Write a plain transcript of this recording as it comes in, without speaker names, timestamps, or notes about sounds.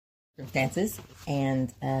circumstances.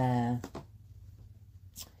 And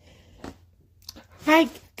hi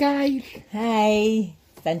guys. Hi,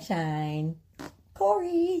 sunshine.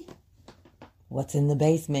 Corey. What's in the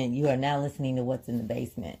basement? You are now listening to What's in the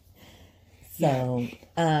Basement. So,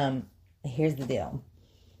 here's the deal.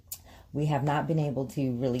 We have not been able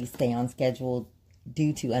to really stay on schedule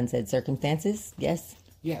due to unsaid circumstances. Yes?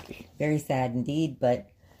 Yes. Very sad indeed, but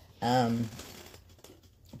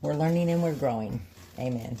we're learning and we're growing.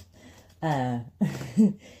 Amen.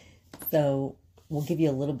 So, we'll give you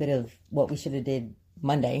a little bit of what we should have did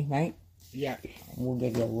Monday, right? Yes. We'll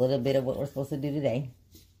give you a little bit of what we're supposed to do today.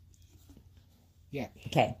 Yes.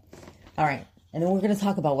 Okay. All right. And then we're going to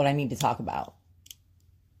talk about what I need to talk about.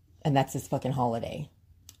 And that's this fucking holiday.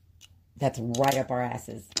 That's right up our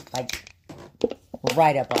asses. Like,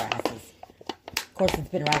 right up our asses. Of course, it's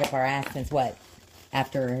been right up our ass since what?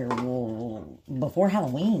 Before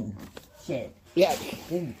Halloween. Shit. Yes.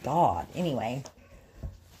 Good God. Anyway.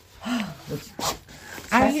 Which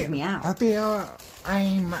stresses me out. I feel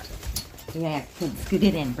I'm... Yeah, scoot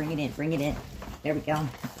it in. Bring it in. Bring it in. There we go.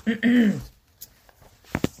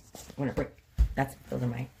 Those are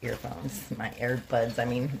my earphones. My earbuds.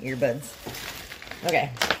 Okay.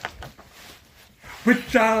 Which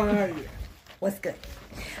side? What's good?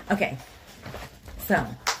 Okay. So.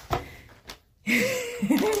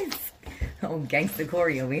 Oh, gangsta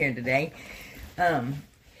Corey over here today.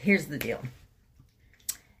 Here's the deal.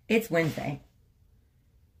 It's Wednesday.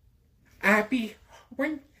 Happy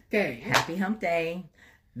Wednesday. Happy hump day.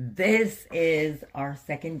 This is our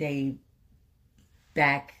second day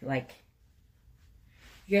back, like,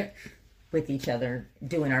 Yes. with each other,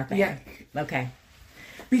 doing our thing. Yes. Okay.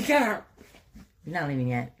 Because... You're not leaving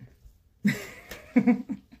yet.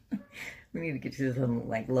 We need to get you some,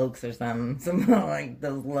 like, lokes or something. Some, like,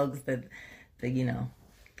 those lokes that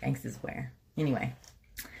gangsters wear. Anyway.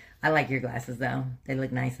 I like your glasses, though. They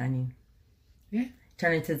look nice on you. Yeah.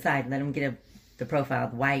 Turn it to the side. Let them get the profile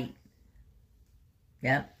white.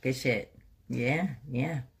 Yep. Good shit. Yeah.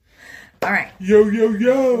 Yeah. All right. Yo, yo,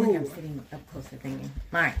 yo. Look, I'm sitting up closer thinking.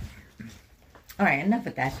 All right. All right. Enough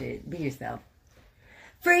with that shit. Be yourself.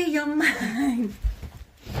 Free your mind.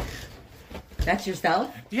 That's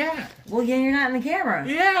yourself? Yeah. Well, yeah, you're not in the camera.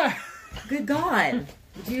 Yeah. Good God.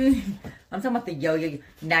 I'm talking about the yo-yo.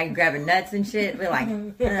 Now you're grabbing nuts and shit. We're like,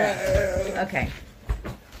 okay.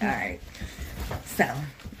 All right. So,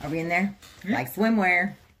 are we in there? Yeah. Like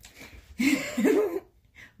swimwear.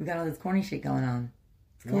 We got all this corny shit going on.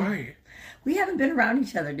 It's cool. Why? We haven't been around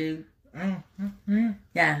each other, dude. Yeah.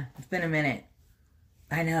 Yeah, it's been a minute.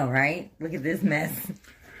 I know, right? Look at this mess.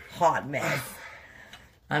 Hot mess.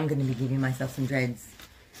 I'm going to be giving myself some dreads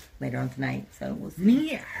later on tonight, so we'll see.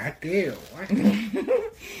 Me, I do.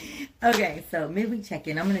 Okay, so midweek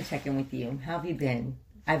check-in. I'm going to check in with you. How have you been?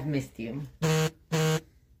 I've missed you.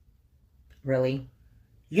 Really?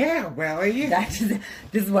 Yeah, really. This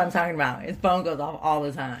is what I'm talking about. His phone goes off all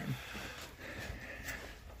the time.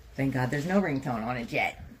 Thank God there's no ringtone on it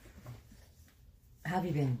yet. How have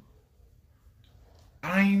you been?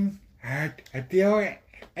 I'm still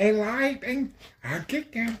alive and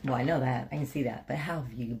kicking. Well, I know that. I can see that. But how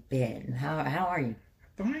have you been? How are you?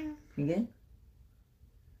 Fine. You good?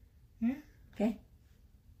 Yeah. Okay.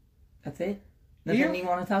 That's it? Nothing you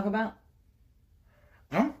want to talk about?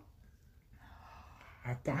 Oh.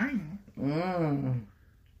 I'm fine.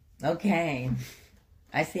 Okay.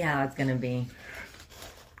 I see how it's going to be.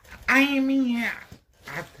 I mean,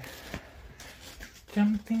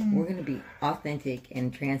 something. We're going to be authentic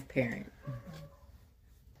and transparent.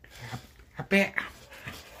 I bet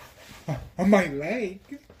on my leg.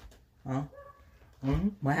 Huh?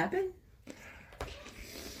 What happened?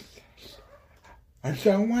 I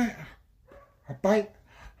saw a bite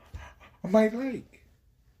on my leg.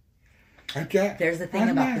 There's a thing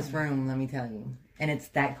about this room, let me tell you. And it's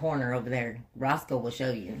that corner over there. Roscoe will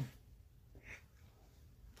show you.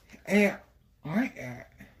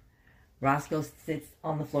 Roscoe sits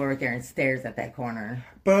on the floor right there and stares at that corner.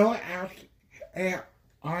 But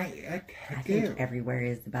I think everywhere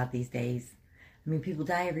is about these days. I mean, people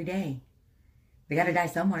die every day. They gotta die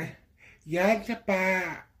somewhere. Yes, but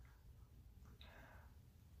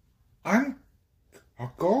I'm a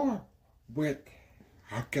girl with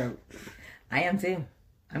a goat. I am too.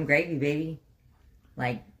 I'm gravy, baby.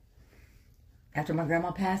 Like, after my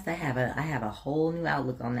grandma passed, I have a whole new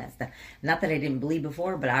outlook on that stuff. Not that I didn't believe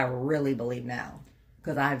before, but I really believe now.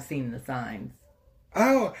 Because I've seen the signs.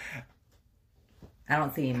 Oh. I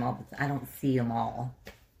don't see them all. I don't see them all.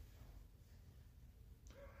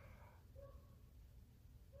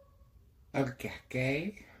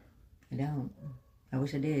 Okay. I don't. I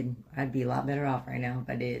wish I did. I'd be a lot better off right now if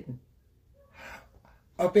I did.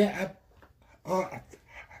 open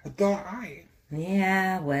the eye.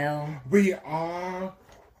 Yeah, well. We are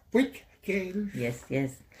witches. Yes,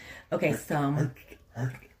 yes. Okay, so.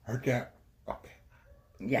 Okay.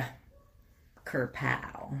 Yeah.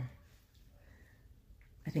 Kerpow.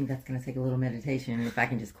 I think that's going to take a little meditation. If I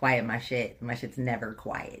can just quiet my shit. My shit's never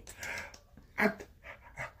quiet.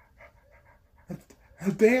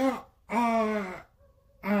 There are,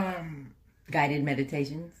 guided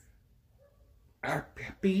meditations.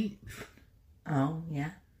 beats. Oh,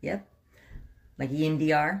 yeah. Yep. Like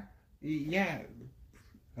EMDR. Yeah.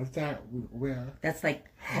 That will. That's like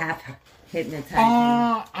half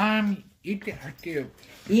hypnotizing. Interactive.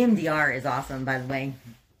 EMDR is awesome, by the way.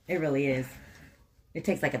 It really is. It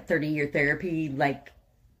takes like a 30-year therapy, like,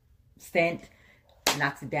 stint.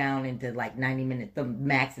 Knocks it down into like 90 minutes. The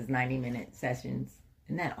max is 90-minute sessions.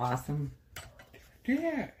 Isn't that awesome?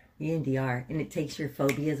 Yeah. EMDR. And it takes your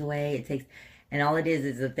phobias away. And all it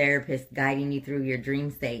is a therapist guiding you through your dream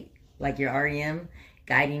state. Like your REM,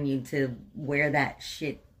 guiding you to where that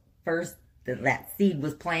shit first, that seed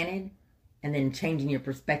was planted. And then changing your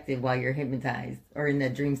perspective while you're hypnotized or in the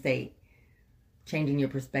dream state. Changing your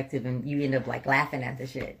perspective and you end up like laughing at the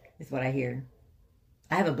shit. Is what I hear.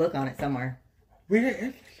 I have a book on it somewhere. Where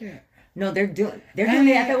is it? No, they're doing it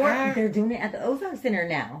at the work. They're doing it at the Ozark Center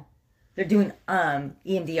now. They're doing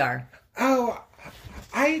EMDR. Oh,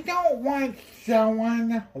 I don't want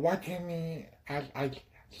someone watching me as I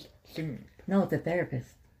sing. No, it's a therapist.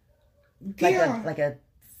 Yeah. Like a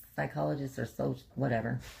psychologist or social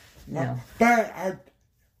whatever. No. But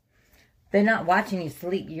they're not watching you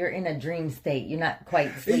sleep. You're in a dream state. You're not quite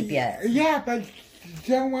asleep yet. Yeah, but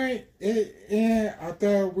someone in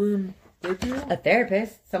the room with you? A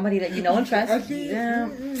therapist. Somebody that you know and trust. Yeah.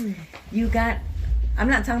 You got... I'm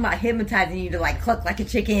not talking about hypnotizing you to like cluck like a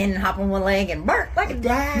chicken, hop on one leg and bark like a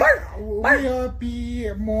that will be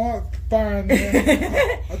more fun.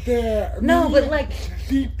 No, but like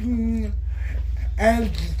sleeping as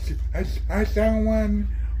someone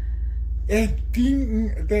is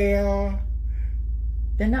thinking there.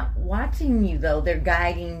 They're not watching you though. They're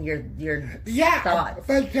guiding your thoughts.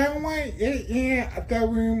 But someone is in the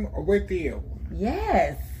room with you.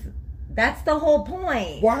 Yes. That's the whole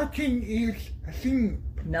point. Watching is sleep.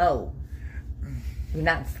 No. You're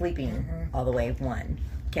not sleeping all the way, one.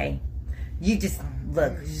 Okay? You just,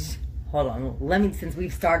 look, hold on. Since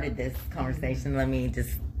we've started this conversation, let me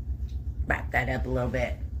just wrap that up a little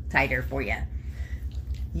bit tighter for you.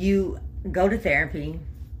 You go to therapy,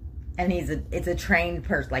 and it's a trained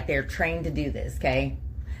person. Like, they're trained to do this, okay?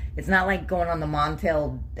 It's not like going on the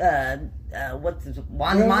Montel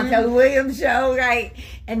Williams show, right?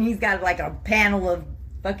 And he's got like a panel of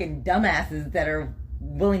fucking dumbasses that are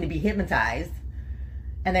willing to be hypnotized,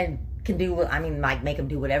 and they can do like make them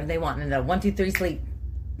do whatever they want. And 1, 2, 3, sleep,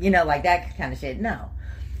 like that kind of shit. No,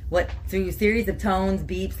 through a series of tones,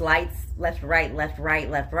 beeps, lights, left, right, left,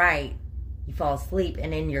 right, left, right, you fall asleep,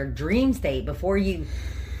 and in your dream state before you're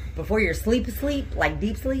asleep, like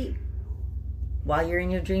deep sleep. While you're in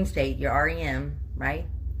your dream state, your REM, right?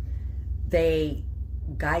 They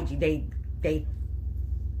guide you.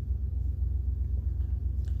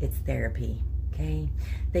 It's therapy, okay?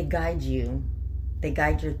 They guide you. They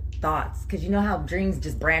guide your thoughts. Because you know how dreams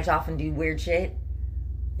just branch off and do weird shit?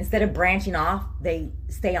 Instead of branching off, they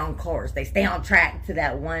stay on course. They stay on track to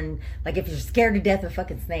that one. Like if you're scared to death of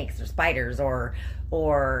fucking snakes or spiders or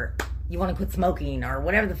you want to quit smoking or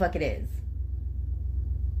whatever the fuck it is.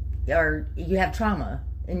 Or you have trauma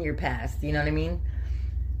in your past, you know what I mean?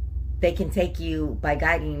 They can take you, by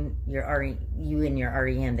guiding you in your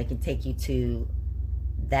REM, they can take you to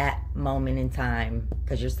that moment in time,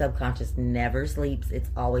 because your subconscious never sleeps.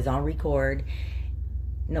 It's always on record.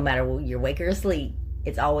 No matter whether you're awake or asleep,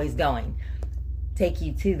 it's always going. Take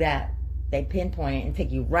you to that. They pinpoint it and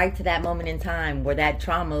take you right to that moment in time where that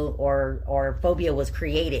trauma or phobia was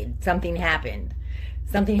created. Something happened.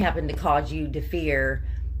 Something happened to cause you to fear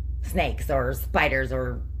snakes or spiders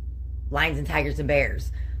or lions and tigers and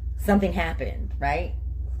bears. Something happened, right?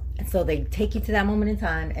 And so they take you to that moment in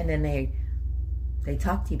time, and then they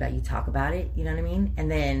talk to you about it. You talk about it, you know what I mean?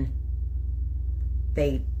 And then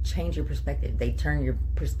they change your perspective. They turn your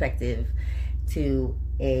perspective to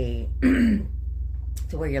to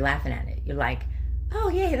where you're laughing at it. You're like, oh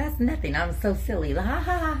yeah, that's nothing. I'm so silly. Ha ha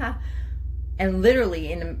ha ha. And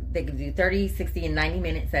literally, they could do 30, 60, and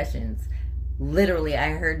 90-minute sessions. Literally, I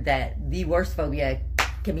heard that the worst phobia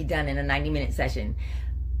can be done in a 90-minute session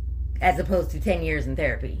as opposed to 10 years in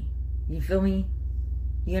therapy. You feel me?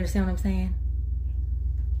 You understand what I'm saying?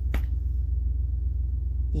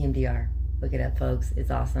 EMDR. Look it up, folks.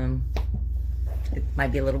 It's awesome. It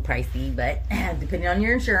might be a little pricey, but depending on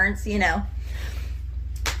your insurance, you know.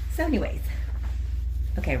 So anyways.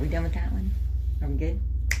 Okay, are we done with that one? Are we good?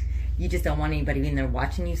 You just don't want anybody in there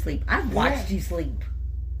watching you sleep. I've watched you sleep.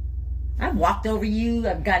 I've walked over you.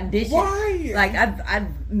 I've gotten dishes. Why? Like, I've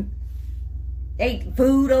ate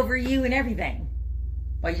food over you and everything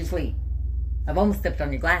while you sleep. I've almost stepped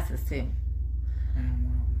on your glasses, too.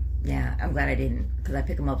 Yeah, I'm glad I didn't, because I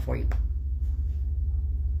pick them up for you.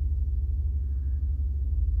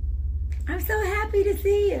 I'm so happy to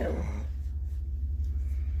see you.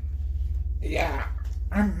 Yeah,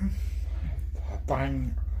 I'm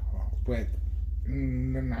fine with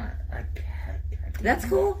That's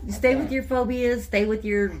cool. You stay with your phobias, stay with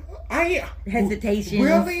your hesitations.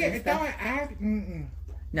 Really? And stuff.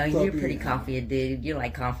 No, you're pretty confident, dude. You're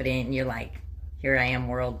like confident, and you're like, here I am,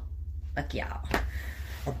 world. Fuck y'all.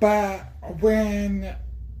 But when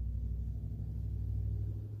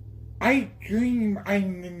I dream, I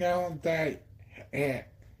know that I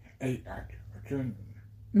dream.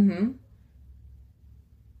 Mm-hmm.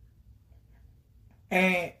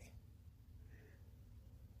 And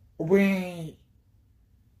when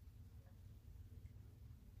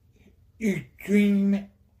you dream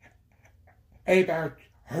about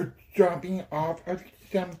her jumping off of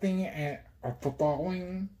something and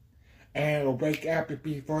falling and wake up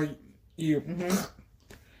before you.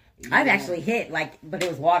 Mm-hmm. I've actually hit, like, but it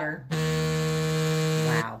was water.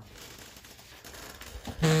 Wow.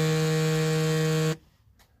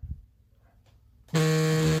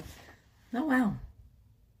 Oh, wow.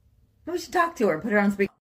 We should talk to her. Put her on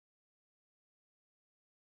speaker.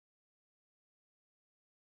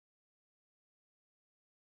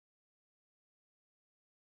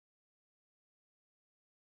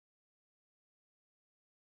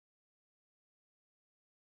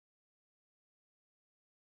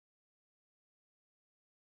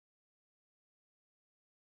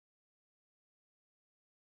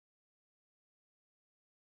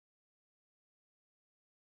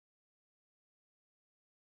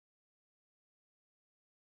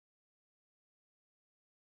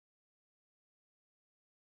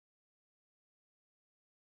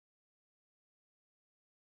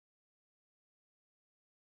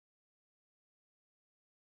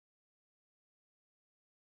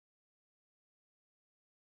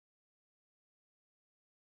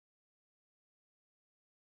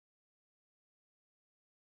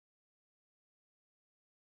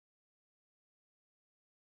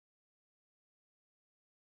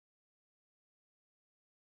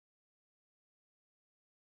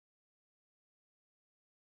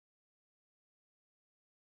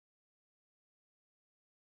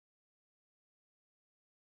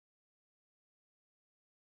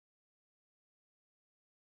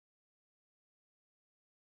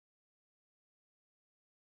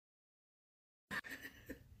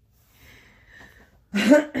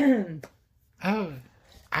 Oh,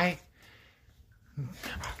 I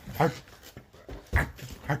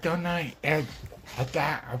don't know if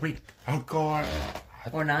that a week ago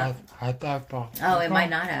Or not? I thought. Oh, it might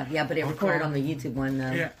not have. Yeah, but it recorded on the YouTube one,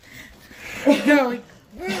 though. Yeah. So,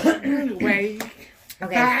 anyway,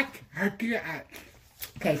 Okay. back again.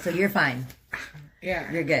 Okay, so you're fine.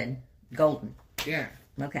 Yeah. You're good. Golden. Yeah.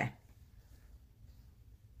 Okay.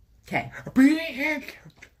 Okay. Being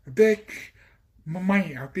bitch,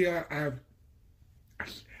 my idea of,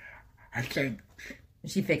 I think.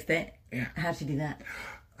 She fixed it? Yeah. How'd she do that?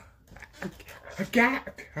 A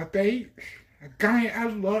cat, a bitch, a guy I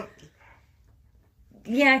look.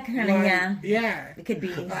 Yeah, kind of, Like, yeah. Yeah. It could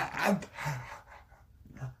be. About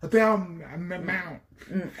the amount.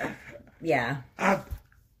 Yeah.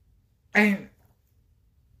 And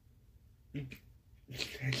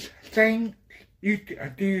things you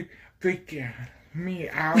do freak me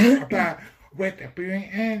out about what the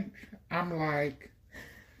being. I'm like.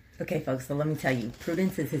 Okay, folks, so let me tell you.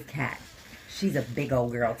 Prudence is his cat. She's a big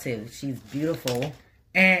old girl, too. She's beautiful.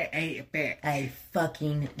 And a bitch. A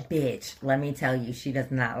fucking bitch. Let me tell you, she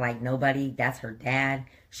does not like nobody. That's her dad.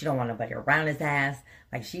 She don't want nobody around his ass.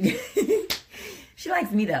 Like, she... She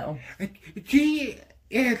likes me, though. She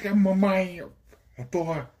is my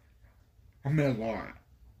for a lot.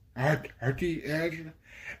 She is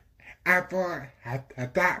after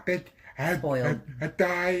that bitch Spoiled.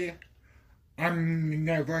 die. I'm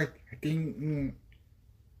never thinking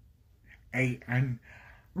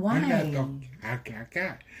Why?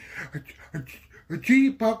 She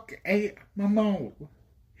broke a memo.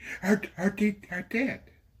 I did.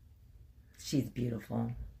 She's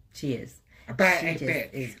beautiful. She is. About She a just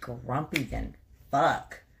bitch. is grumpy than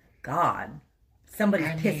fuck. God. Somebody's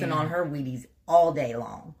pissing on her Wheaties all day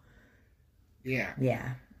long. Yeah.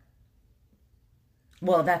 Yeah.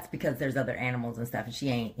 Well, that's because there's other animals and stuff, and she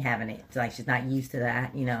ain't having it. Like, she's not used to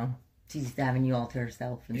that, you know. She's used to having you all to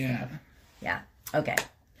herself and stuff. Yeah. Okay.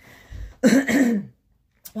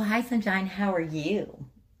 Well, hi, Sunshine. How are you?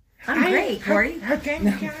 I'm great, Corey.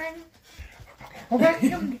 Sunshine.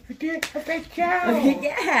 Welcome to the show.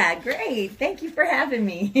 Yeah, great. Thank you for having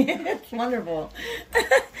me. It's wonderful.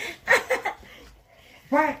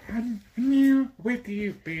 What new with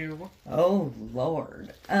you, Bill? Oh,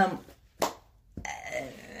 Lord.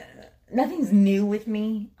 Nothing's new with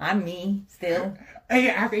me. I'm me still. You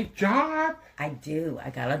have a job? I do. I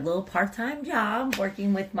got a little part-time job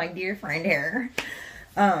working with my dear friend here.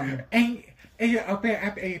 And you open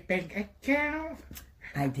up a bank account?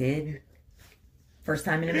 I did. First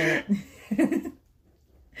time in a minute.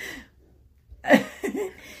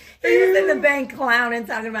 He was in the bank clowning,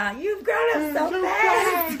 talking about, you've grown up so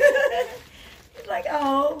fast. It's like,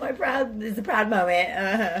 oh, it's a proud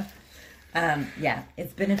moment. Yeah,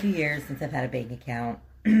 it's been a few years since I've had a bank account.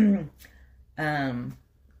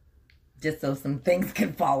 Just so some things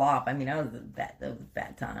could fall off. I mean, that was a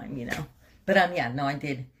bad time, you know. But yeah, no, I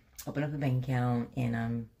did open up a bank account, and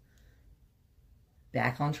I'm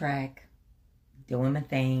back on track, doing my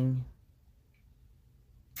thing.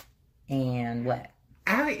 And what?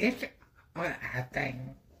 How is a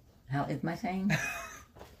thing? How is my thing?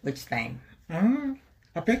 Which thing? A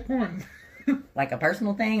big one. Like a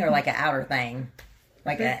personal thing or like an outer thing?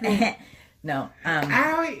 Like a no.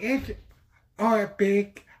 How is a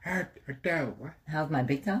big toe? How's my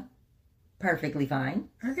big toe? Perfectly fine.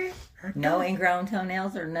 Okay. No ingrown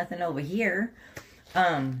toenails or nothing over here.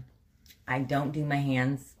 I don't do my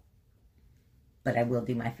hands, but I will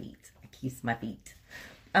do my feet. I kiss my feet.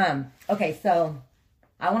 Okay, so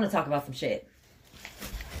I want to talk about some shit.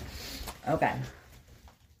 Okay.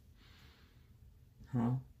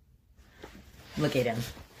 Huh? Look at him.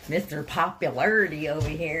 Mr. Popularity over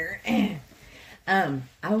here. I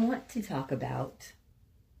want to talk about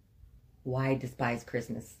why I despise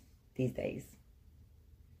Christmas these days.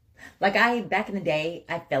 Like, back in the day,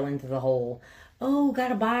 I fell into the whole, oh,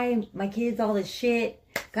 gotta buy my kids all this shit.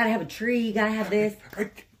 Gotta have a tree. Gotta have this.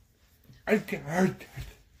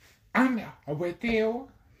 I'm with you.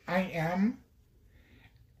 I am.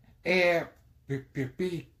 It's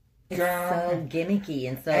so gimmicky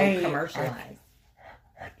and so commercialized.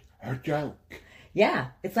 A joke. Yeah,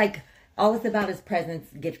 it's like all it's about is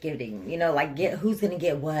presents, gift giving. You know, like who's gonna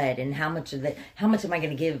get what and how much am I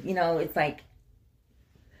gonna give? You know, it's like,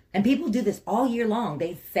 and people do this all year long.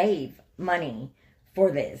 They save money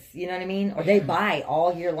for this. You know what I mean? Or they buy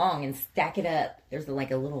all year long and stack it up. There's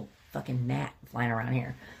like a little fucking gnat flying around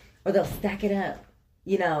here. Or they'll stack it up,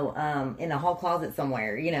 you know, in a hall closet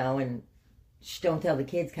somewhere, you know, and don't tell the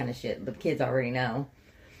kids kind of shit. The kids already know.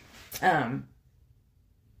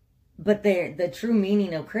 But the true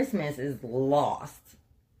meaning of Christmas is lost.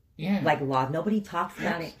 Yeah. Like lost. Nobody talks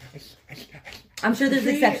about it. I'm sure there's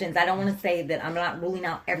exceptions. I don't want to say that I'm not ruling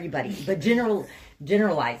out everybody, but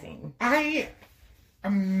generalizing. I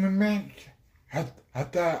meant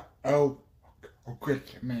at the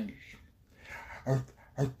Christmas.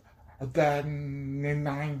 The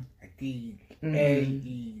 90s,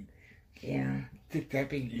 80s, yeah,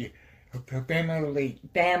 70s,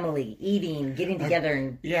 family eating, getting together,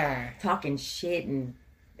 and talking shit and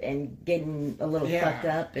getting a little fucked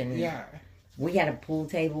up, and we had a pool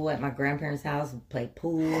table at my grandparents' house. We played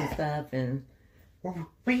pool and stuff, and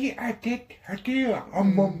we did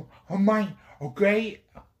my great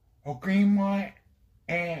grandma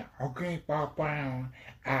and grandpa Brown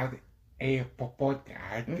at a pop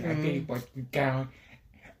down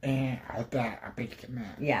and a basement.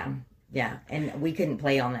 Yeah, and we couldn't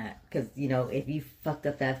play on that because, you know, if you fucked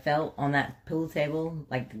up that felt on that pool table,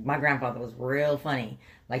 like my grandfather was real funny.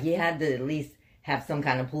 Like he had to at least have some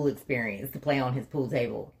kind of pool experience to play on his pool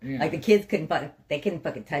table. Yeah. Like the kids couldn't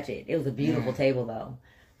fucking touch it. It was a beautiful table though,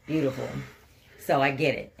 beautiful. So I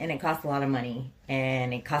get it, and it cost a lot of money,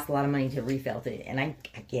 and it cost a lot of money to refelt it, and I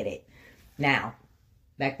get it. Now.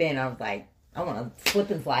 Back then, I was like, I want to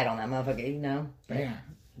slip and slide on that motherfucker, you know?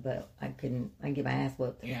 But I couldn't. I get my ass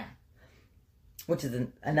whooped. Yeah. Which is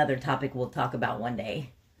another topic we'll talk about one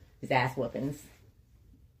day. Is ass whoopings.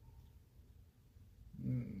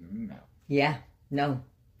 No. Yeah. No.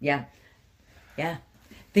 Yeah. Yeah.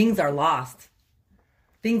 Things are lost.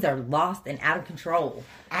 Things are lost and out of control.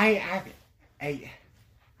 I have a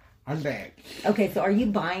leg. Okay, so are you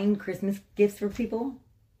buying Christmas gifts for people?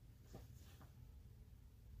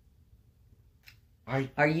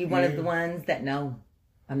 Are you one of the ones that, no,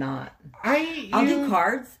 I'm not. I'll do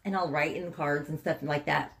cards, and I'll write in cards and stuff like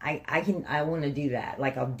that. I want to do that.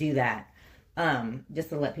 Like, I'll do that. Just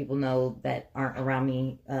to let people know that aren't around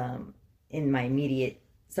me, in my immediate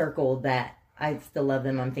circle, that I still love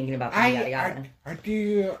them. I'm thinking about them, yada yada. I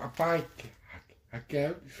do buy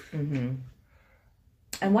gifts. Mm-hmm.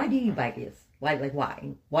 And why do you buy gifts? Why? Like,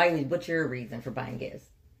 why? Why? What's your reason for buying gifts?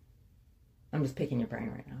 I'm just picking your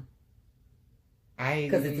brain right now.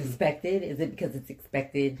 Because it's expected? Is it because it's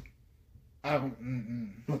expected?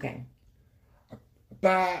 Okay.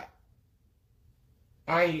 But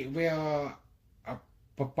I will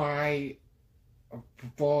buy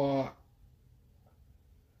for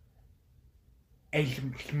a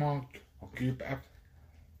small group of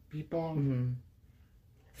people. Mm-hmm.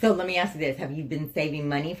 So let me ask you this. Have you been saving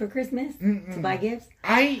money for Christmas to buy gifts?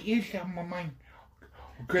 I use some of my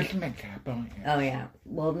Christmas bonus. Oh, yeah.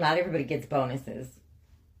 Well, not everybody gets bonuses.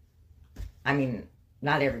 I mean,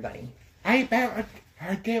 not everybody. I bet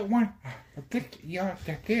I did one this year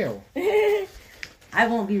too. I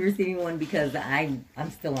won't be receiving one because I'm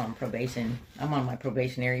still on probation. I'm on my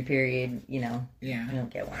probationary period, you know. Yeah. I don't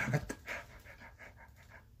get one.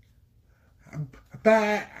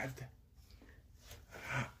 But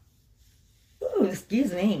Ooh,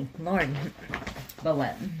 excuse me, Lord. But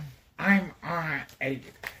what? I'm on a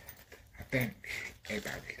thing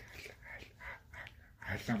about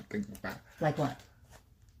something about. Like what?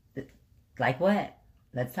 Like what?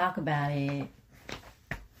 Let's talk about it.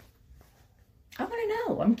 I want to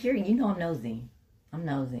know. I'm curious. You know I'm nosy. I'm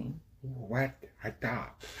nosy. What I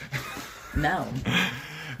thought. No.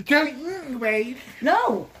 So anyways.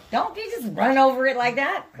 No. Don't you just run over it like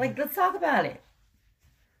that. Like, let's talk about it.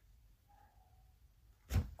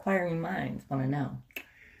 Inquiring minds want to know.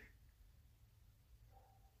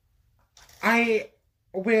 I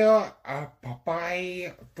will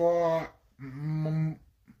buy for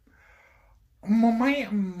my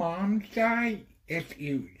mom's side is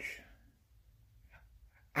huge.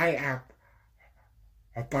 I have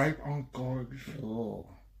 5 uncles. Ooh.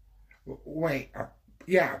 Wait,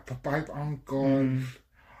 yeah, 5 uncles,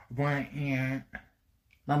 1 aunt.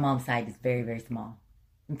 My mom's side is very, very small.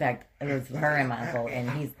 In fact, it was her and my uncle, and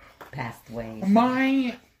he's passed away.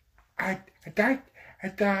 My dad. My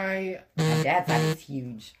dad's side is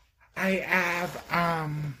huge. I have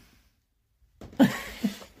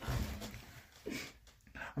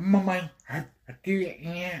my dear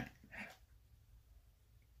aunt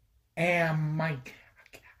and my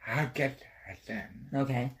cousin.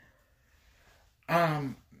 Okay.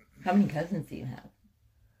 How many cousins do you have?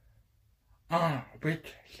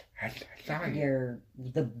 Which side?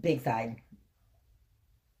 The big side.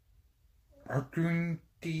 20.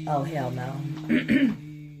 Oh, hell no.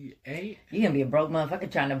 8? You're gonna be a broke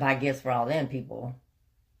motherfucker trying to buy gifts for all them people.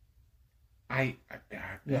 Yeah,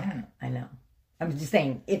 I know. I'm just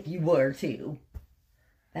saying, if you were to,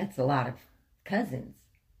 that's a lot of cousins.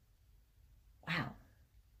 Wow.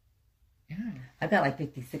 Yeah. I've got like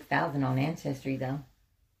 56,000 on Ancestry though.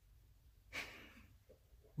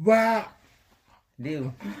 Well,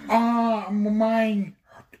 Do. mine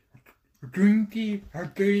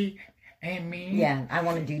 23 and me. Yeah, I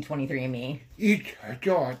want to do 23andMe. It's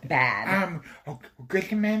short. Bad.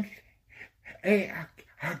 Christmas.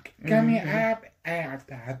 Coming up and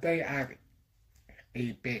they have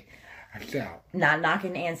a big sale. Not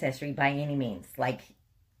knocking Ancestry by any means. Like,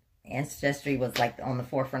 Ancestry was like on the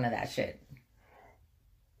forefront of that shit.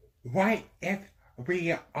 What if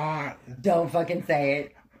we are Don't fucking say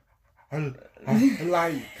it.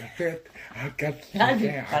 like this? That'd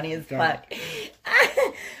be funny as fuck.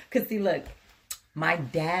 Because see, look, my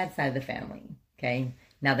dad's side of the family, okay?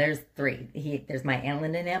 Now there's 3. There's my Aunt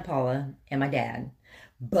Linda and Aunt Paula and my dad.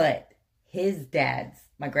 But his dad's,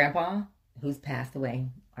 my grandpa, who's passed away,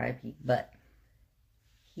 R.I.P., but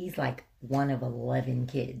he's like one of 11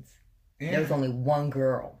 kids. Yeah. There was only one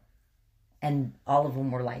girl. And all of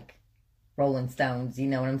them were like Rolling Stones, you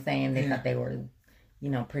know what I'm saying? They thought they were,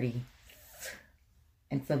 pretty.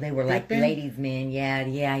 And so they were like ladies' men. Yeah.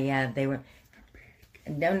 They were.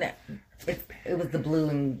 No, it was the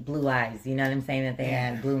blue eyes, you know what I'm saying, that they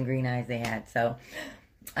had, blue and green eyes they had. So,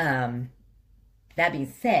 that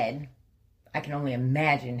being said, I can only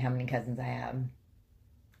imagine how many cousins I have.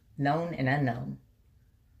 Known and unknown.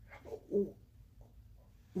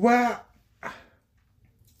 Well,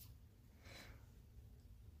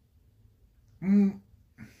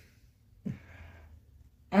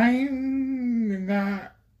 I'm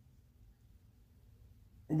not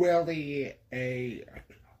really a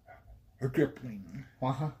stripling.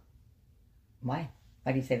 Uh-huh. Why?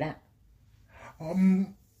 Why do you say that?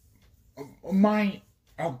 My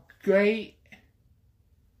great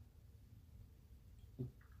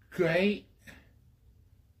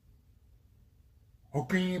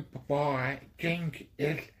green boy change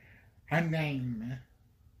its name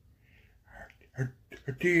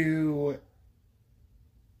to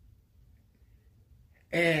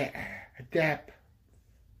adapt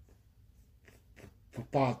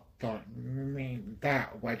for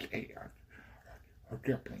that was a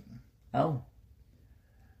dribbling. Oh.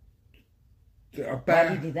 But, Why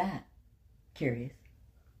did you do that? Curious.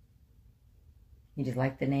 You just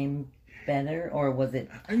like the name better, or was it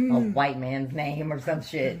a white man's name or some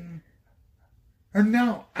shit?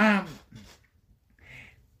 No,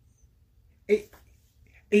 it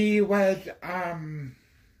was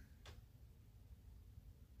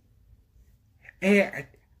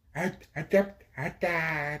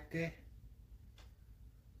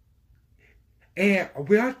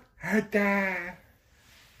will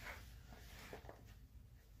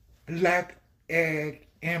like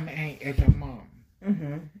M.A. as a mom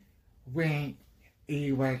when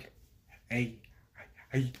he was a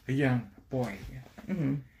young boy.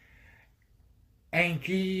 And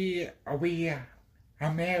we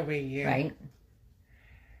are married. Right.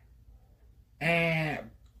 And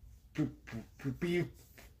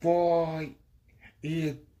before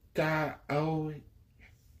he got old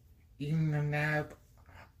enough,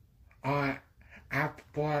 or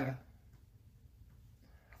after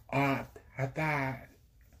that,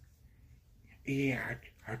 yeah,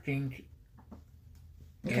 I think.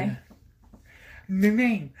 Okay. The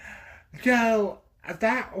name. So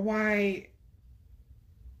that why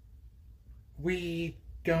we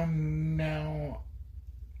don't know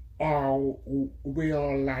our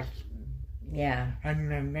real last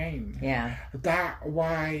name. Yeah. That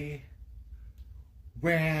why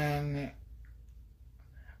when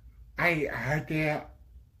I had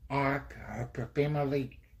a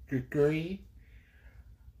family degree,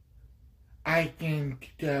 I can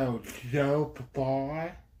go so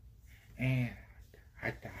far and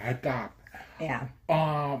adopt. Yeah.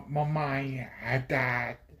 My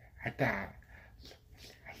dad.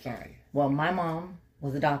 Sorry. Well, my mom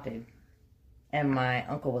was adopted, and my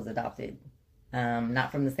uncle was adopted.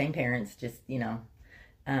 Not from the same parents, just, you know.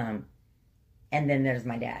 And then there's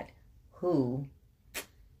my dad, who,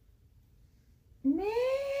 man,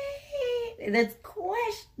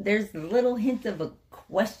 there's little hints of a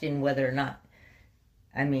question whether or not,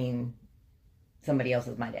 somebody else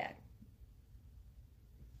is my dad.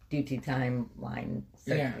 Due to timeline,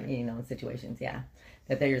 situations, yeah.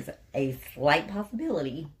 That there's a slight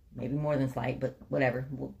possibility, maybe more than slight, but whatever,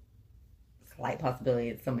 slight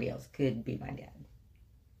possibility that somebody else could be my dad.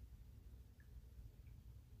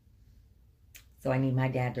 So I need my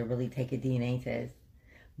dad to really take a DNA test.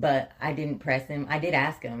 But I didn't press him. I did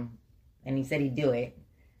ask him, and he said he'd do it.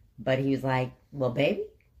 But he was like, well, baby,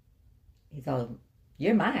 he's all,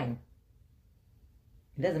 you're mine.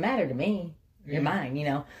 It doesn't matter to me. You're mine, you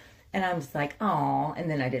know. And I'm just like, aw. And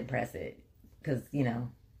then I didn't press it. Because, you know.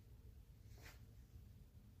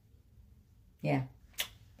 Yeah.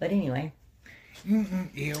 But anyway.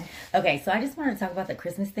 Ew. Okay, so I just wanted to talk about the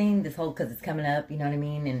Christmas thing. This whole, because it's coming up, you know what I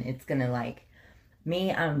mean? And it's going to, like,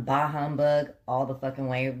 me, I'm bah humbug all the fucking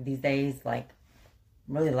way these days. Like,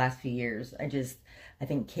 really the last few years. I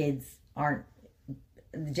think kids aren't,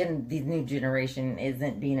 these new generation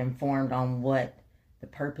isn't being informed on what the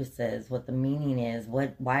purpose is, what the meaning is,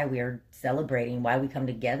 why we are celebrating, why we come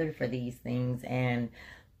together for these things. And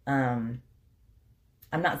I'm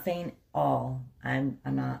not saying all. I'm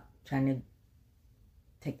not trying to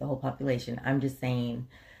take the whole population. I'm just saying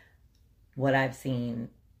what I've seen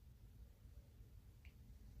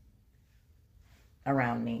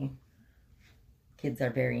around me. Kids are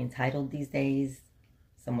very entitled these days,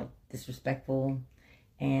 somewhat disrespectful,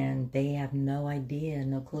 and they have no idea,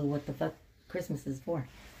 no clue what the fuck Christmas is for,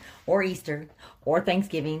 or Easter, or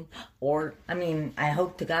Thanksgiving, or, I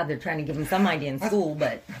hope to God they're trying to give them some idea in school,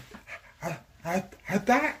 but... That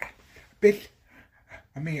bitch,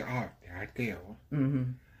 I do.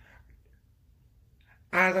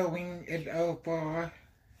 Halloween is over.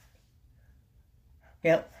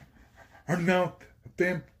 Yep. Enough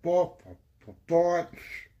them for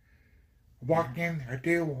walking, I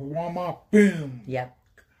do warm up, boom. Yep.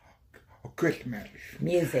 Christmas.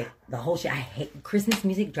 Music, the whole shit. I hate Christmas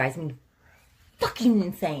music, drives me fucking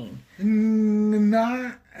insane.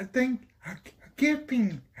 No, I think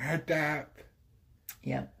giving had that.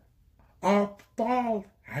 Yep. Or fall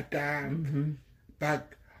had that.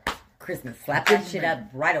 But Christmas, slap that shit up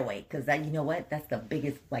right away, because you know what? That's the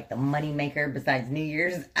biggest, like, the money maker besides New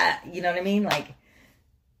Year's. You know what I mean? Like,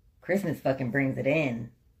 Christmas fucking brings it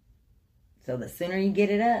in. So the sooner you get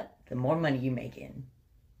it up, the more money you making.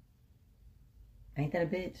 Ain't that a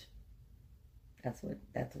bitch? That's what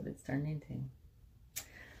it's turned into.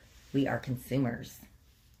 We are consumers,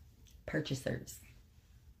 purchasers.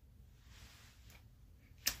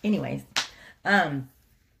 Anyways, let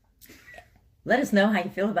us know how you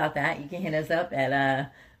feel about that. You can hit us up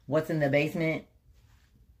at What's in the Basement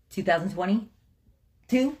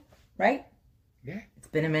 2022, right? Yeah. It's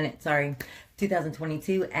been a minute, sorry.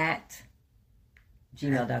 2022 at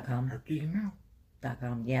gmail.com.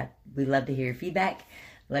 Gmail.com. Yeah, we'd love to hear your feedback.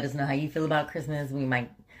 Let us know how you feel about Christmas. We might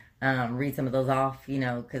read some of those off,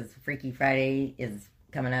 because Freaky Friday is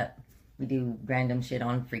coming up. We do random shit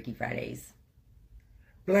on Freaky Fridays.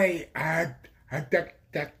 Play that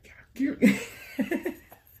cute.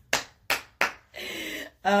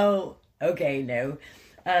 Oh, okay, no.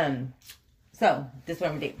 So this is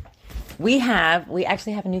what I'm gonna do. We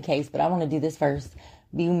actually have a new case, but I want to do this first.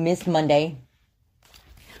 We missed Monday,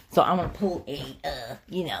 so I'm gonna pull a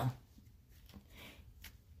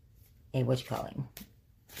what you call it?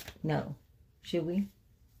 No, should we?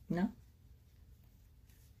 No.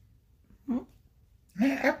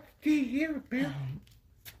 Up to you, Bill.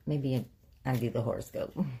 Maybe I do the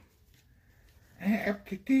horoscope. Up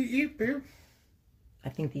to you, Bill. I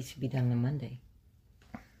think these should be done on Monday.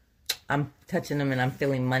 I'm touching them and I'm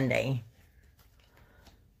feeling Monday.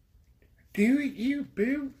 Do you,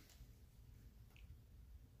 Bill?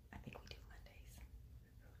 I think we do Mondays.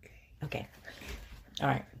 Okay. All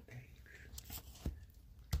right.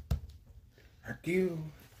 I do.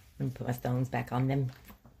 Let me put my stones back on them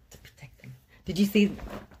to protect them. Did you see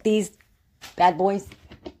these bad boys?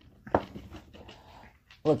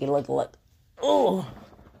 Look. Oh.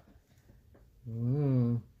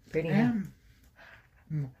 Pretty. I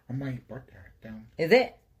might put that down. Is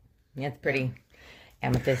it? Yeah, it's pretty.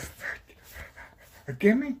 Amethyst.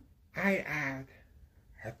 Give me. I add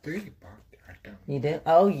a 3 part down. You do?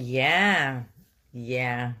 Oh, yeah.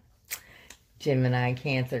 Yeah. Gemini,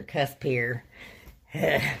 Cancer, cusp here.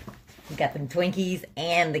 We got them Twinkies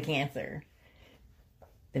and the Cancer.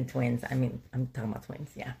 Them twins. I mean, I'm talking about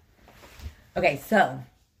twins, yeah. Okay, so.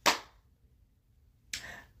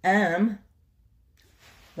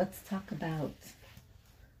 Let's talk about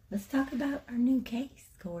our new case,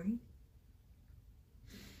 Corey.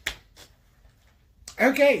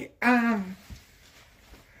 Okay,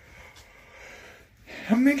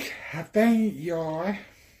 Miss Your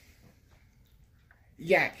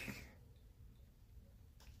yes.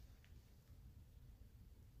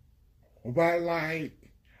 But like,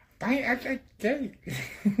 I said,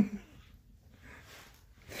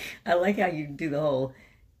 I like how you do the whole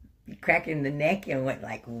cracking the neck and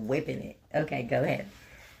whipping it. Okay, go ahead.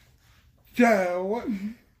 So,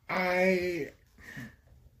 I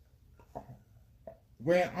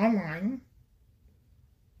went online.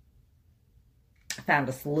 I found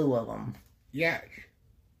a slew of them. Yes.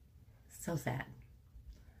 So sad.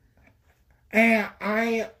 And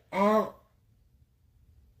I always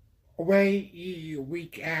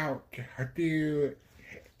reach out to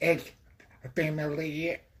his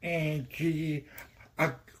family, and she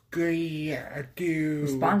agreed to...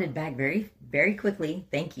 Responded back very, very quickly.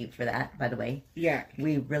 Thank you for that, by the way. Yeah.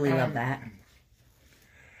 We really love that.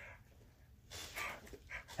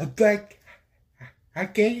 But I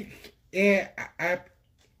gave it up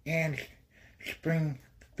in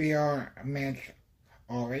Springfield,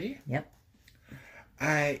 Missouri. Yep.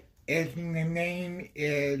 His name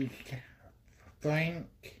is Frank.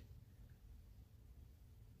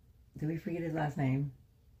 Did we forget his last name?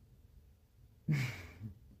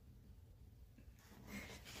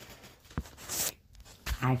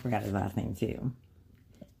 I forgot his last name too.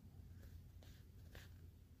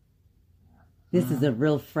 This is a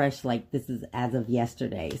real fresh, this is as of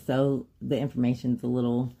yesterday. So the information's a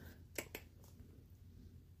little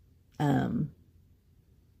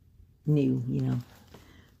new,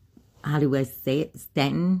 How do I say it?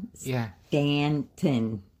 Stanton? Yeah.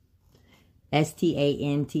 Stanton.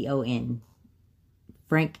 Stanton.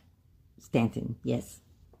 Frank Stanton, yes.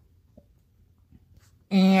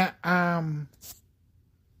 And,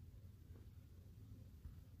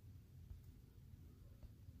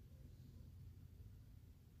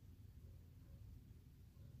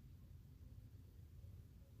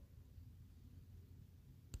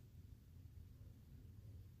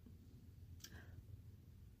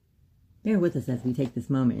 bear with us as we take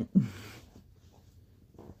this moment.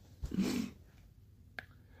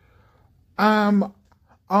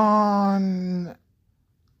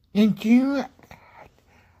 in June,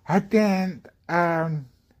 I did, a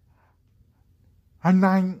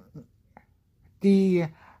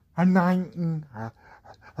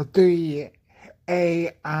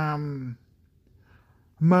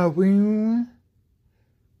maroon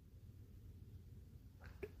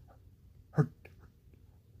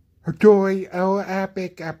Joy a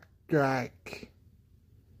pickup truck.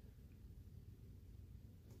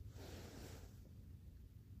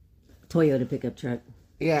 Toyota pickup truck.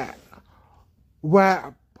 Yeah.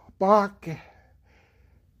 Well, park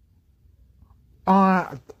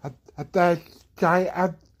on the side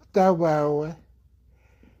of the road,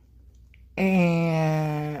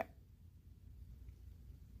 and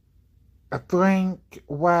Frank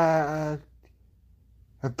was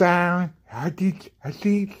found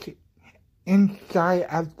deceased inside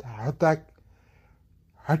of the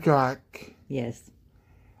truck. Yes.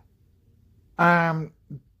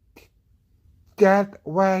 That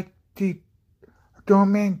was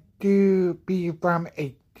determined to be from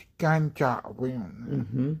a gunshot wound.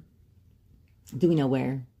 Mm-hmm. Do we know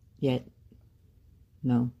where yet?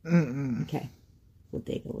 No. Mm-mm. Okay. We'll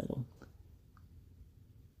dig a little.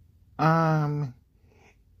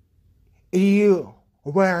 You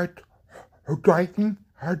were driving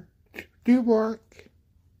her to work,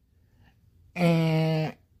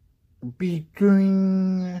 and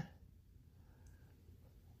between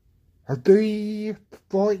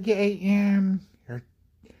 3:40 a.m.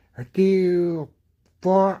 to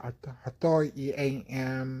 4:30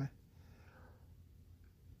 a.m.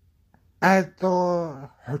 as the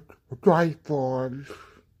drivers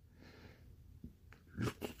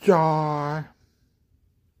saw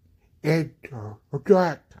a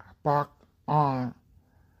truck parked on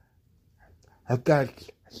the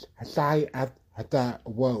side of the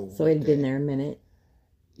road. So it had been there a minute.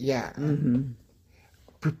 Yeah. Mm-hmm.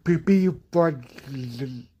 Before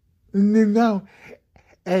no,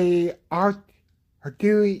 a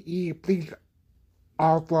police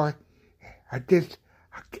officer just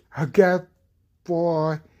got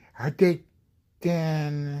for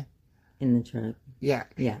addiction. In the truck. Yeah.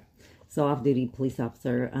 Yeah. So off-duty police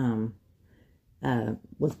officer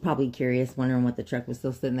was probably curious, wondering what the truck was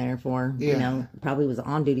still sitting there for. Yeah. You know, probably was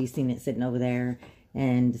on duty, seen it sitting over there,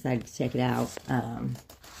 and decided to check it out.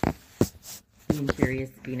 Being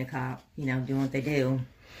curious, being a cop, you know, doing what they do,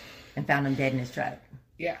 and found him dead in his truck.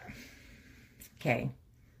 Yeah. Okay.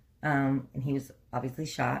 And he was obviously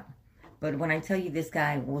shot. But when I tell you this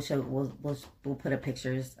guy, we'll put up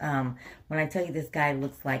pictures. When I tell you this guy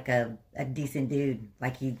looks like a decent dude,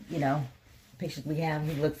 like he, you know, pictures we have,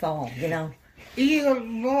 he looks all, you know. He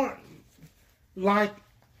looked like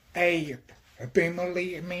a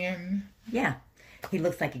family man. Yeah. He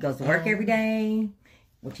looks like he goes to work every day,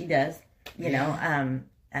 which he does. You know,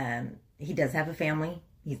 he does have a family.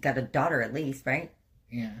 He's got a daughter at least, right?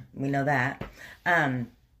 Yeah. We know that.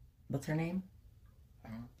 What's her name?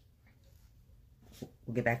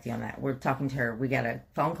 We'll get back to you on that. We're talking to her. We got a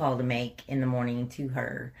phone call to make in the morning to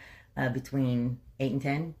her between 8 and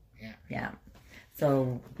 10. Yeah. Yeah.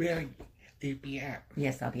 So. Will you be up?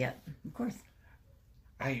 Yes, I'll be up. Of course.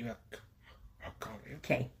 I'll call you.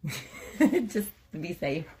 Okay. Just to be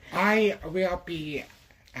safe. I will be.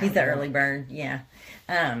 He's the early bird. Yeah.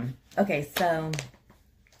 Okay, so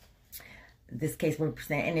this case we're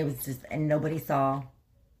presenting, and it was just, and nobody saw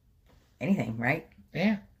anything, right?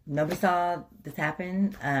 Yeah. Nobody saw this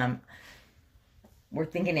happen. We're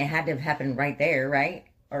thinking it had to have happened right there, right?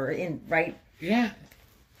 Or in, right? Yeah.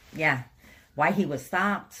 Yeah. Why he was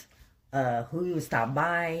stopped, who he was stopped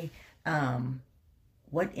by,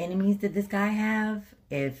 what enemies did this guy have,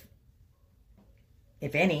 if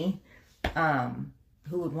any,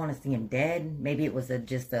 who would want to see him dead? Maybe it was it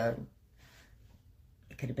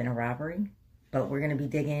could have been a robbery, but we're going to be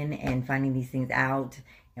digging and finding these things out,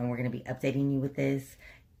 and we're going to be updating you with this.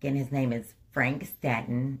 Again, his name is Frank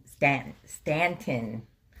Stanton,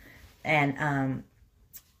 and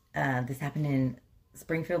this happened in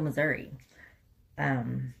Springfield, Missouri.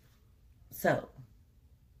 So,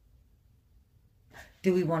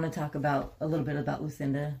 do we want to talk about a little bit about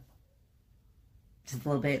Lucinda? Just a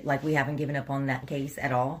little bit, like we haven't given up on that case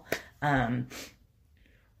at all.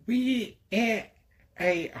 We at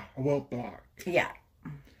a roadblock. Yeah.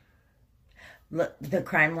 Look, the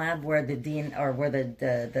crime lab where the where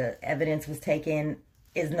the evidence was taken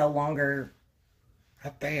is no longer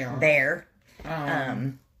there.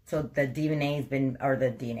 So the DNA has been, or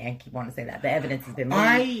the DNA, I keep wanting to say that, the evidence has been moved.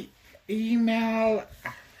 I emailed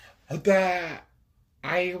the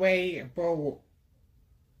highway Patrol.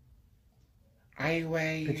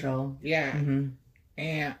 Yeah. Mm-hmm.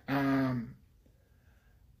 And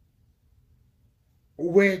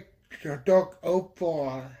with the dog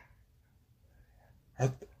over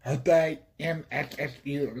the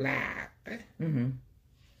MSSU lab. Mm-hmm.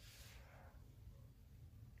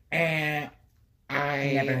 And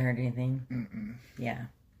I never heard anything. Mm-mm. Yeah.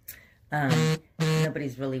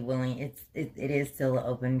 nobody's really willing. It is still an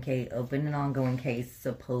open and ongoing case,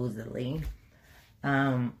 supposedly.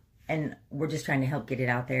 And we're just trying to help get it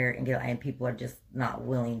out there and people are just not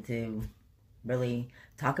willing to really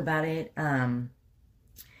talk about it.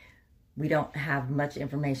 We don't have much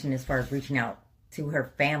information as far as reaching out to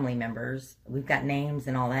her family members. We've got names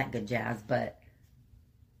and all that good jazz, but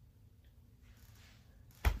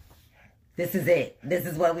this is it. This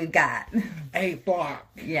is what we've got. A block.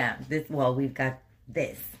 Yeah, we've got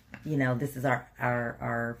this. This is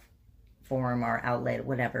our forum, our outlet,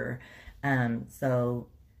 whatever. So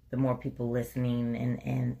the more people listening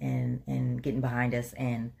and getting behind us,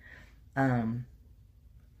 and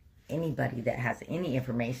anybody that has any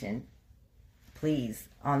information, please,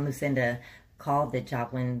 on Lucinda, call the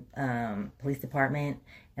Joplin Police Department,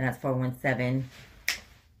 and that's 417.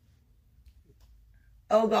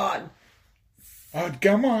 Oh, God. Oh,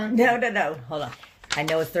 come on. No. Hold on. I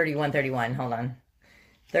know it's 3131. Hold on.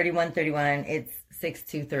 3131. It's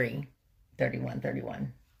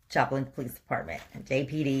 623-3131. Joplin Police Department,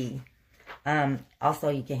 JPD. Also,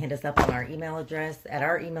 you can hit us up on our email address, at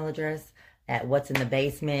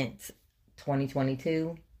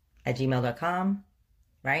what'sinthebasement2022@gmail.com.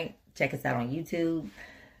 Right? Check us out on YouTube,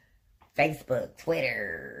 Facebook,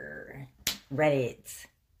 Twitter, Reddit,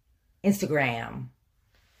 Instagram.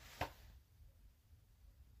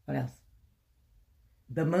 What else?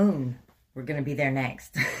 The moon. We're going to be there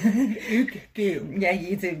next. YouTube. Yeah,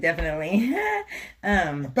 YouTube, definitely.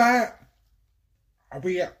 But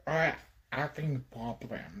we are having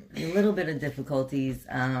problems. A little bit of difficulties.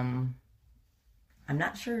 I'm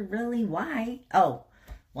not sure really why. Oh,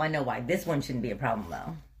 well, I know why. This one shouldn't be a problem,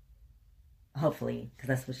 though. Hopefully, because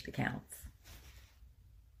I switched accounts.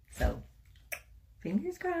 So,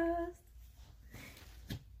 fingers crossed.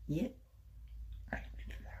 Yep.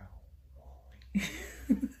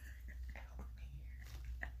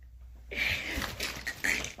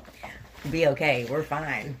 Be okay. We're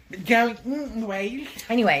fine.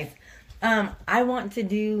 Anyways, I want to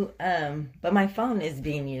do, but my phone is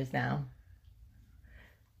being used now.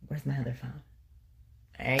 Where's my other phone?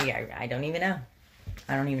 I don't even know.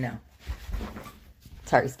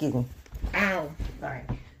 Sorry, excuse me. Ow. Sorry.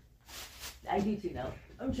 I do too, though.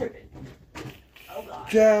 I'm tripping. Oh,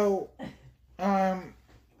 God. So,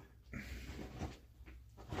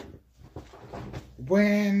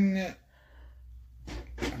 when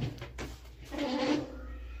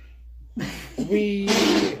we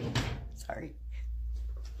sorry.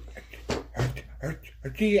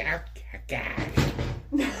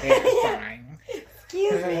 It's fine.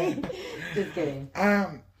 Excuse me. Just kidding.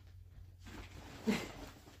 I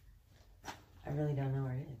really don't know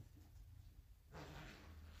where it is.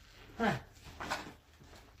 Huh.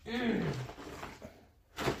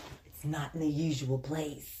 It's not in the usual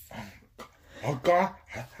place. I got.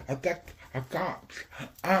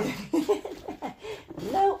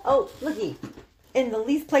 No. Oh, looky. In the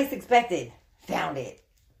least place expected. Found it.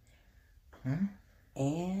 Huh?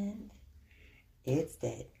 And it's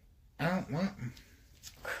dead. I don't want.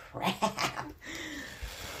 Crap.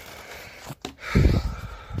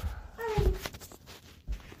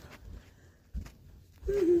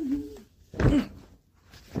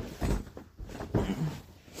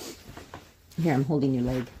 Here, I'm holding your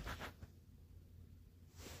leg.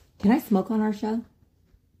 Can I smoke on our show?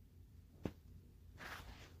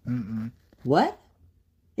 Mm-mm. What?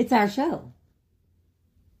 It's our show.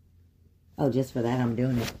 Oh, just for that, I'm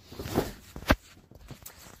doing it.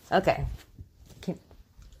 Okay.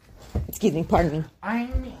 Excuse me, pardon me.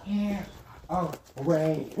 I'm here. Oh,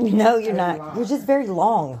 wait. No, you're not. You're just very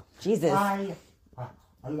long. Jesus. I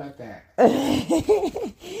like that.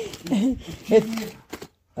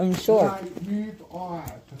 I'm short. Move on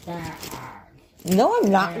to that. No, I'm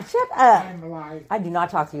not. Shut up. I'm like, I do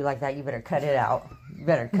not talk to you like that. You better cut it out. You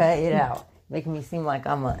better cut it out. Making me seem like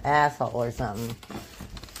I'm an asshole or something.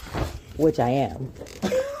 Which I am.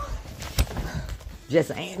 Just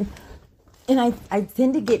saying. And I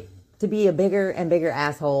tend to get to be a bigger and bigger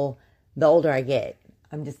asshole the older I get.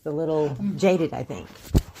 I'm just a little jaded, I think.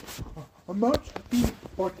 much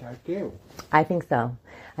what I do. I think so.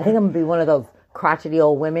 I think I'm going to be one of those crotchety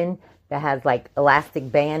old women that has like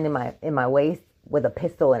elastic band in my waist with a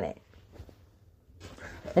pistol in it.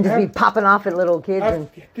 And just be popping off at little kids. And,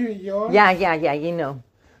 yeah, you know.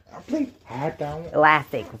 Please, I don't.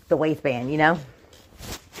 Elastic, the waistband, you know?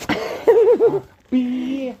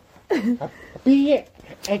 Be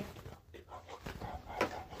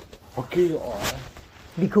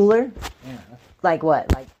cooler? Yeah. Like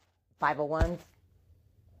what? Like 501s?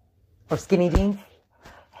 Or skinny jeans?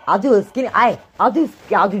 I'll do a skinny, I'll do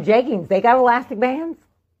jeggings. They got elastic bands?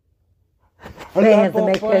 Bands to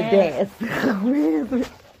make her dance.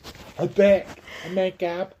 A bit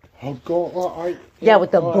makeup. Yeah,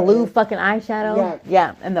 with the blue fucking eyeshadow.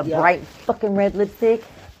 Yeah, and the bright fucking red lipstick.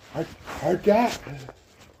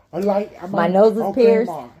 My nose is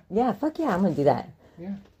pierced. Grandma. Yeah, fuck yeah, I'm gonna do that.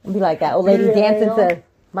 Yeah. And be like that old lady dancing to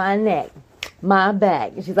my neck, my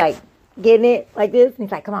back. And she's like, getting it like this. And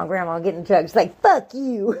he's like, come on, Grandma, get in the truck. She's like, fuck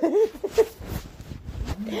you.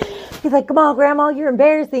 He's like, come on, Grandma, you're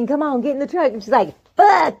embarrassing. Come on, get in the truck. And she's like,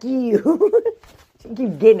 fuck you. She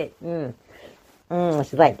keeps getting it.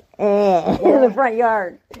 She's like, in the front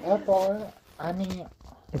yard. I mean,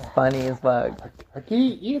 it's funny as fuck.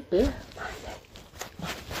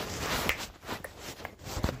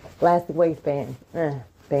 Elastic waistband.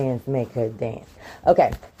 Bands make her dance.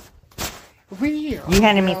 Okay. You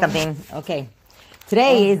handed me something. Okay.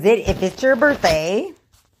 Today is it, if it's your birthday.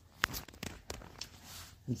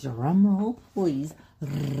 Drum roll, please.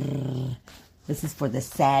 This is for the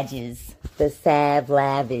Sages. The Sav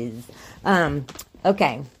Lavies.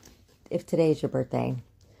 Okay. If today is your birthday,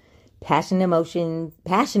 passionate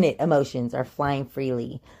emotions are flying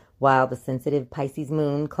freely, while the sensitive Pisces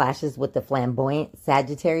moon clashes with the flamboyant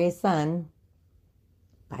Sagittarius sun.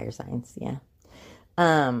 Fire signs, yeah.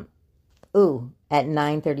 At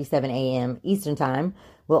 9:37 a.m. Eastern Time,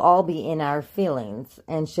 we'll all be in our feelings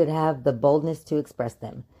and should have the boldness to express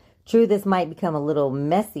them. True, this might become a little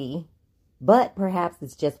messy, but perhaps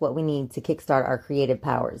it's just what we need to kickstart our creative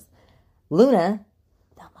powers. Luna,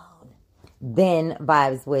 the moon, then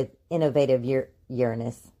vibes with innovative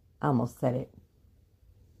Uranus. I almost said it.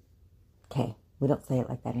 Okay, we don't say it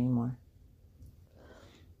like that anymore.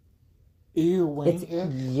 It's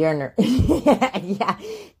Uranus. Yeah,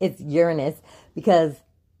 it's Uranus because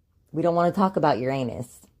we don't want to talk about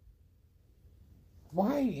Uranus.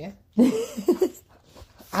 Why?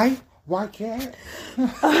 Why can't?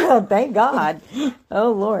 Oh, thank God.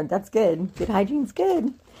 Oh, Lord, that's good. Good hygiene's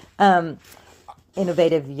good.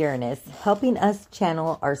 Innovative Uranus, helping us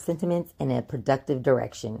channel our sentiments in a productive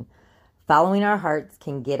direction. Following our hearts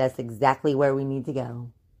can get us exactly where we need to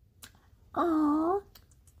go. Aww.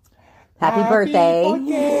 Happy birthday.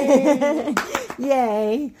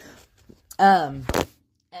 Yay. And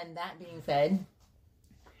that being said,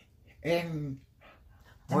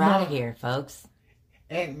 we're out of here, folks.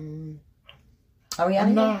 Are we out of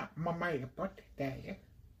here? Not my birthday.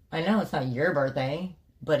 I know it's not your birthday,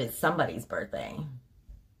 but it's somebody's birthday.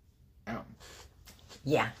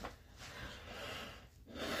 Yeah.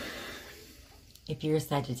 If you're a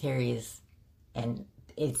Sagittarius and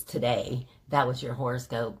it's today, that was your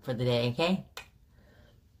horoscope for the day, okay?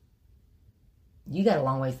 You got a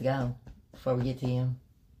long ways to go before we get to you.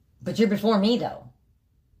 But you're before me, though.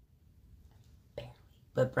 Barely,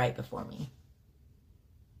 but right before me.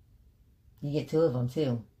 You get 2 of them,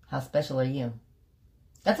 too. How special are you?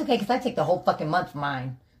 That's okay, because I take the whole fucking month for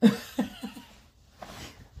mine.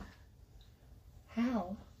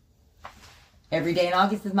 How? Every day in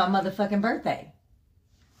August is my motherfucking birthday.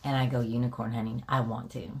 And I go unicorn hunting. I want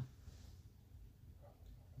to.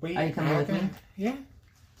 Are you coming with me? Yeah.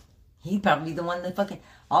 He'd probably be the one that fucking...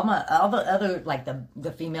 All the other, like,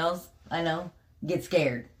 the females I know get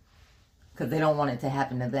scared. Because they don't want it to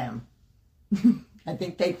happen to them. I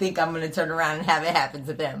think they think I'm going to turn around and have it happen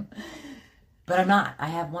to them. But I'm not. I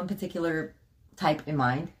have one particular type in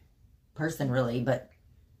mind. Person, really, but...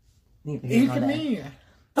 It's me.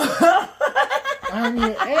 I'm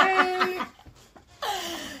your A.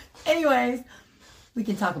 Anyways, we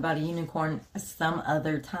can talk about a unicorn some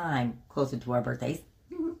other time, closer to our birthdays.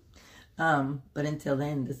 But until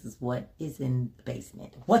then, this is what is in the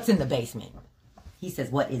basement. What's in the basement? He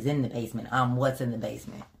says, what is in the basement? What's in the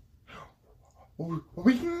basement?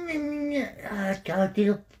 We can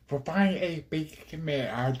find a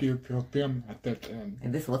basement to film at this end.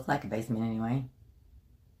 And this looks like a basement anyway.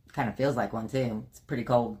 Kind of feels like one too. It's pretty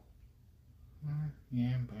cold.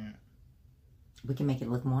 Yeah, but... We can make it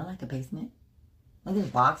look more like a basement. Look, there's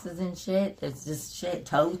boxes and shit. There's just shit,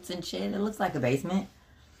 totes and shit. It looks like a basement.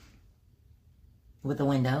 With a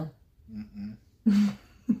window.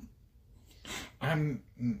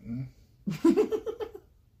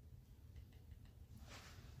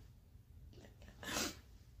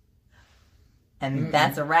 And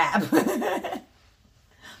that's a wrap.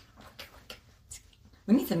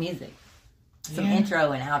 We need some music. Some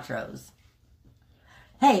intro and outros.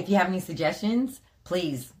 Hey, if you have any suggestions,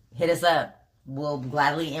 please hit us up. We'll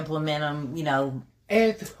gladly implement them, you know.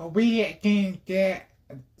 If we can get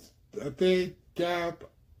the job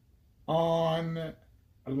online.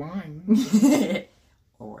 We're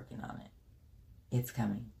working on it. It's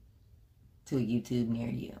coming to a YouTube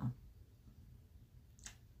near you.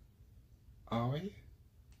 Are we?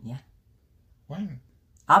 Yeah. When?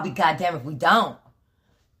 I'll be goddamn if we don't.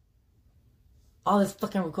 All this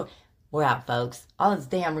fucking record. We're out, folks. All this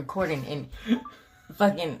damn recording and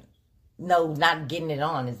fucking no, not getting it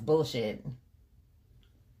on is bullshit.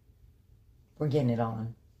 We're getting it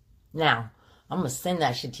on. Now, I'm gonna send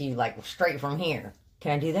that shit to you like straight from here.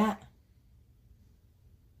 Can I do that?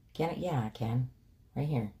 Can I? Yeah, I can. Right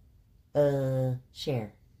here.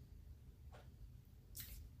 Share.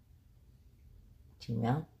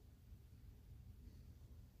 Gmail.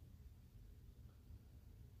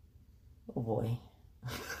 Oh boy.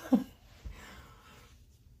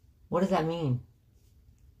 What does that mean?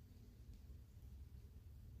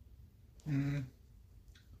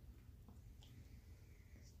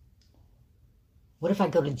 What if I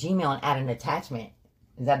go to Gmail and add an attachment?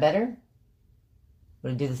 Is that better?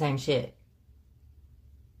 Would it do the same shit?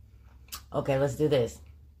 Okay, let's do this.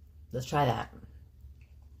 Let's try that.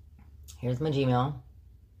 Here's my Gmail.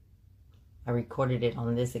 I recorded it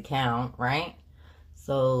on this account, right?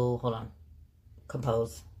 So, hold on.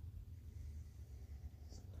 Compose.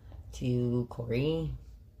 To Corey.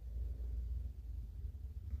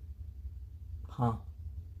 Huh.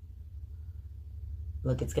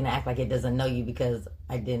 Look, it's going to act like it doesn't know you because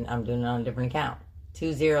I'm doing it on a different account.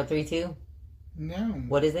 2032? No.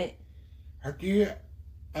 What is it? I do.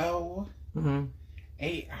 Oh.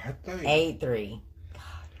 83.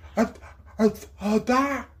 That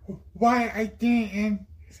why I didn't.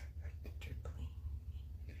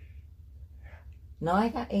 No, I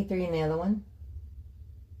got 83 in the other one.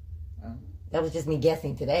 Oh. That was just me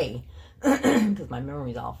guessing today. Because my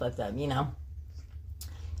memory's all fucked up, you know.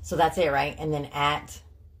 So that's it, right? And then at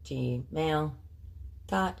gmail.com.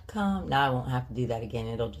 Now I won't have to do that again.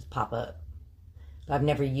 It'll just pop up. But I've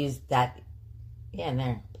never used that. Yeah, in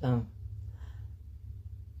there. Boom.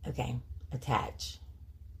 Okay. Attach.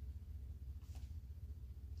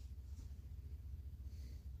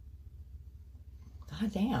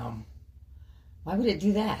 God damn. Why would it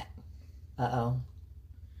do that? Uh-oh.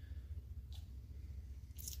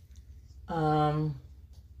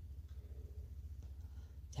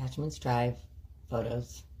 Attachments, drive,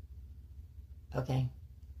 photos. Okay.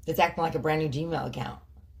 It's acting like a brand new Gmail account.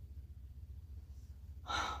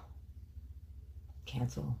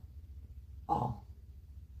 Cancel. All.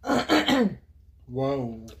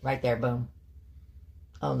 Whoa. Right there, boom.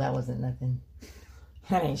 Oh, that wasn't nothing.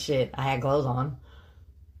 That ain't shit. I had clothes on.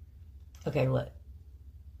 Okay, look.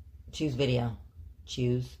 Choose video.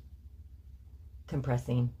 Choose.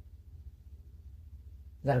 Compressing.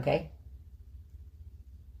 Is that okay?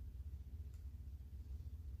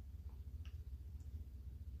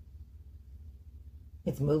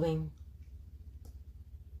 It's moving.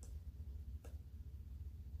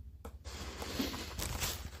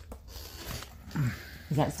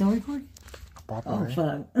 Is that still recording? Probably. Oh,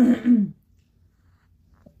 fuck.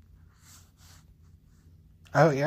 Oh, yeah.